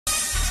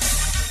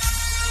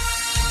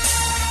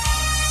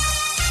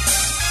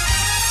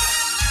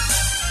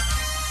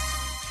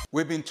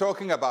We've been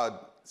talking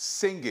about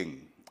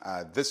singing.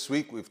 This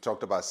week we've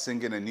talked about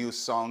singing a new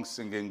song,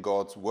 singing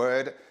God's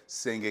word,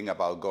 singing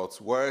about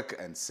God's work,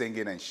 and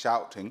singing and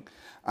shouting.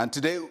 And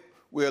today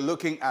we're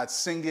looking at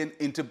singing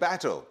into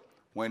battle.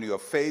 When you're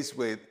faced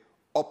with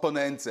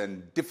opponents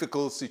and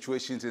difficult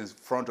situations in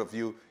front of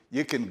you,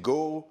 you can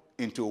go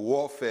into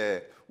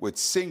warfare with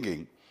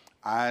singing.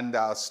 And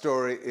our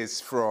story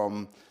is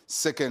from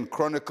 2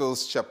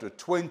 Chronicles chapter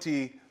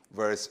 20,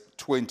 verse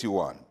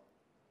 21.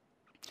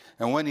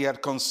 And when he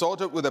had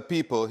consulted with the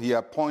people, he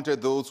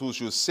appointed those who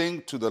should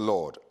sing to the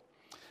Lord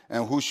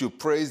and who should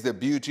praise the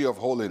beauty of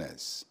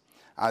holiness,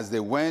 as they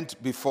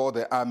went before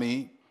the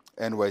army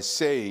and were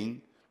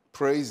saying,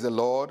 "Praise the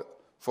Lord,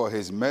 for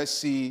his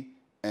mercy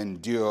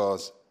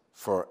endures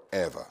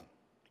forever."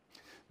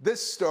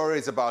 This story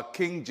is about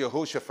King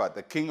Jehoshaphat,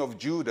 the king of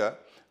Judah,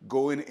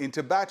 going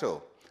into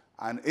battle.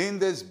 And in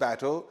this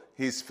battle,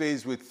 he's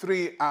faced with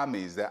three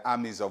armies, the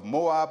armies of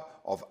Moab,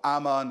 of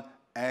Ammon,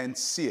 and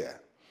Seir.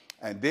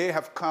 And they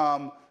have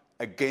come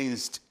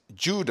against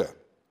Judah.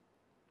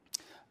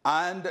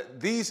 And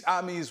these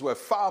armies were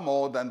far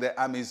more than the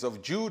armies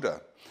of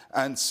Judah.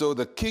 And so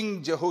the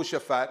King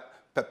Jehoshaphat,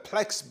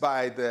 perplexed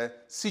by the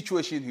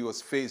situation he was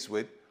faced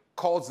with,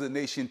 calls the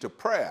nation to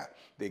prayer.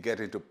 They get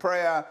into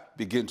prayer,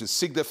 begin to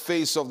seek the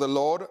face of the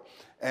Lord.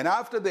 And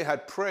after they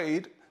had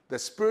prayed, the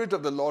Spirit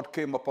of the Lord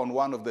came upon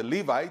one of the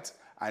Levites,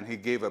 and he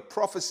gave a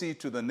prophecy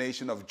to the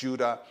nation of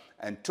Judah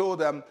and told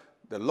them,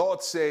 "The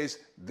Lord says,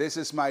 this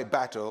is my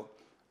battle.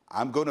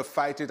 I'm going to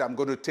fight it. I'm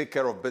going to take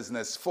care of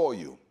business for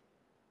you."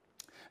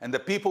 And the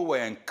people were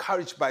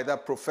encouraged by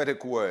that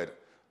prophetic word,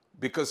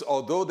 because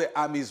although the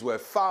armies were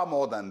far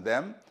more than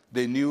them,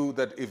 they knew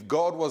that if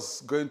God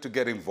was going to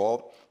get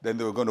involved, then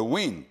they were going to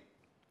win.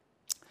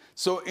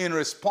 So in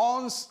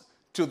response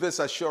to this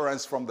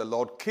assurance from the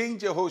Lord, King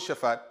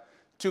Jehoshaphat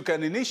took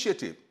an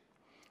initiative.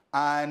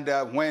 And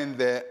when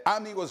the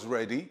army was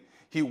ready,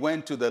 he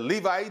went to the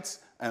Levites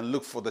and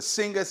looked for the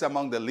singers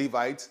among the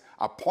Levites,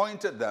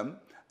 appointed them,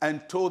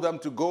 and told them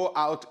to go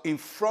out in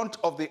front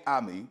of the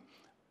army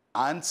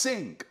and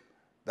sing.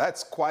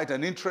 That's quite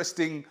an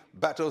interesting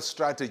battle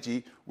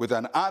strategy, with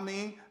an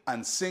army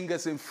and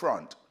singers in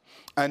front.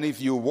 And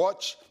if you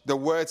watch the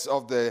words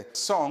of the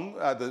song,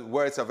 the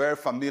words are very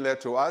familiar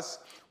to us.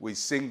 We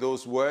sing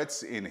those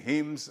words in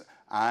hymns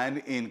and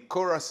in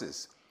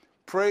choruses.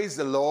 Praise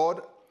the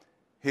Lord,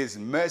 his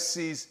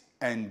mercies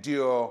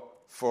endure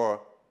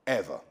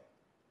forever.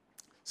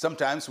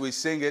 Sometimes we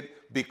sing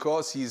it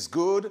because he's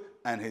good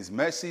and his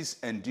mercies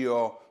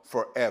endure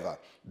forever.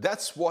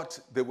 That's what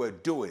they were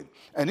doing.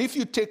 And if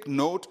you take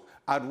note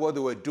at what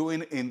they were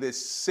doing in this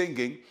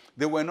singing,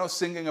 they were not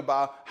singing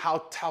about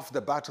how tough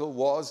the battle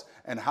was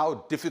and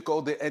how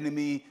difficult the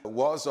enemy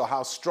was or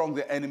how strong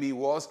the enemy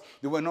was.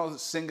 They were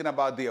not singing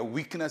about their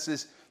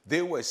weaknesses.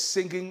 They were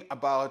singing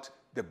about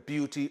the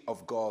beauty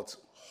of God's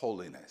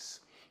holiness.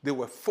 They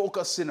were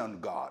focusing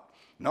on God,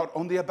 not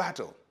on their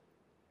battle.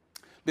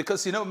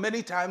 Because,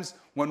 many times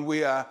when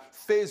we are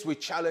faced with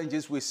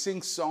challenges, we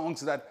sing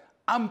songs that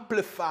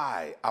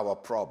amplify our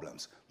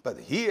problems. But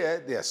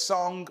here, their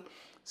song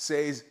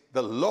says,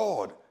 "The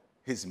Lord,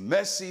 his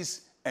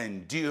mercies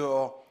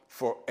endure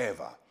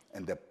forever."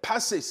 And the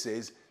passage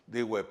says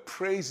they were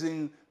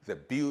praising the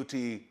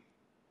beauty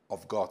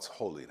of God's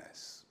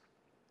holiness.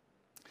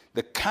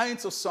 The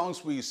kinds of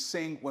songs we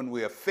sing when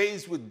we are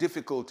faced with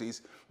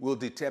difficulties will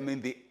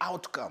determine the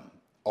outcome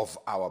of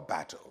our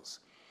battles.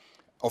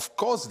 Of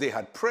course, they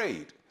had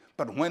prayed,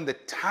 but when the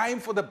time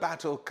for the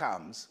battle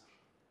comes,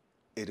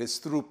 it is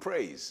through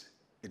praise,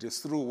 it is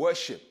through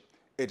worship,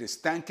 it is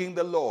thanking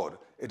the Lord,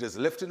 it is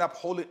lifting up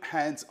holy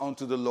hands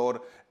unto the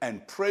Lord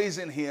and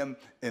praising him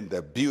in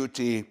the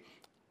beauty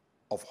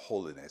of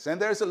holiness.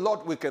 And there's a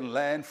lot we can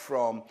learn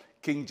from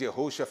King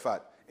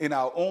Jehoshaphat in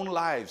our own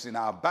lives, in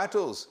our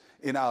battles,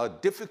 in our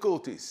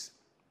difficulties.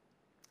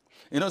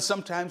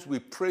 Sometimes we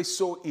pray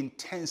so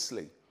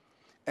intensely,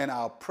 and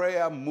our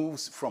prayer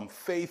moves from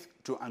faith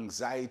to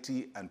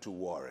anxiety and to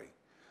worry,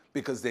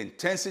 because the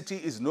intensity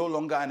is no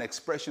longer an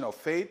expression of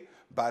faith,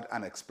 but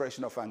an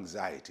expression of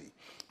anxiety.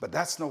 But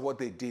that's not what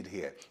they did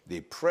here.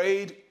 They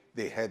prayed,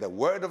 they heard the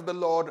word of the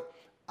Lord,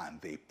 and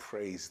they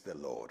praised the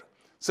Lord.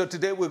 So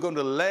today we're going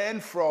to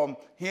learn from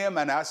him,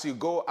 and as you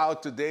go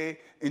out today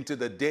into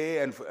the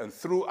day and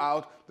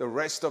throughout the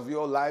rest of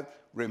your life,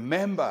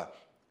 remember,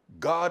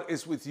 God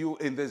is with you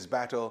in this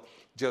battle.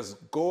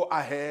 Just go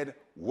ahead,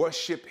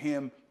 worship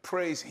him,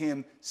 praise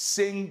him,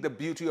 sing the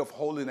beauty of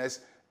holiness,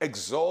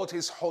 exalt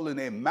his holy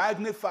name,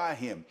 magnify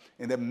him.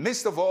 In the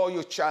midst of all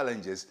your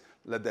challenges,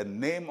 let the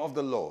name of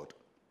the Lord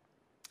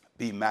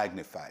be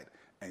magnified,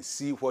 and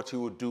see what he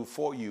will do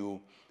for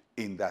you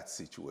in that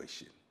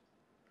situation.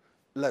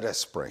 Let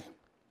us pray.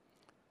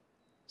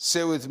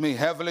 Say with me,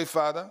 Heavenly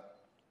Father,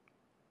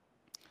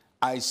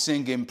 I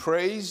sing in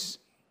praise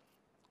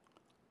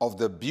of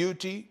the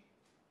beauty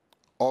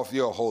of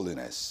your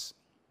holiness.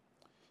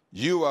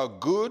 You are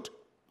good,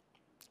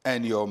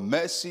 and your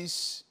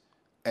mercies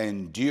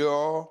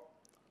endure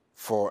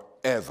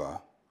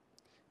forever.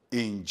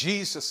 In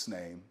Jesus'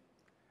 name,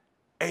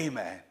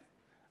 amen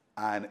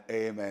and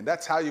amen.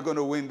 That's how you're going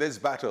to win this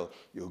battle.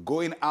 You're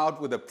going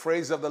out with the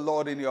praise of the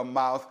Lord in your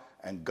mouth,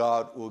 and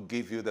God will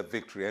give you the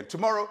victory. And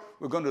tomorrow,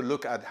 we're going to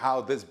look at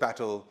how this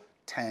battle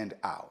turned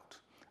out.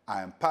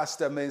 I am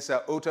Pastor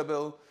Mensa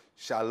Otabil.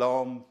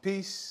 Shalom,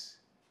 peace,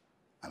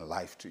 and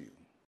life to you.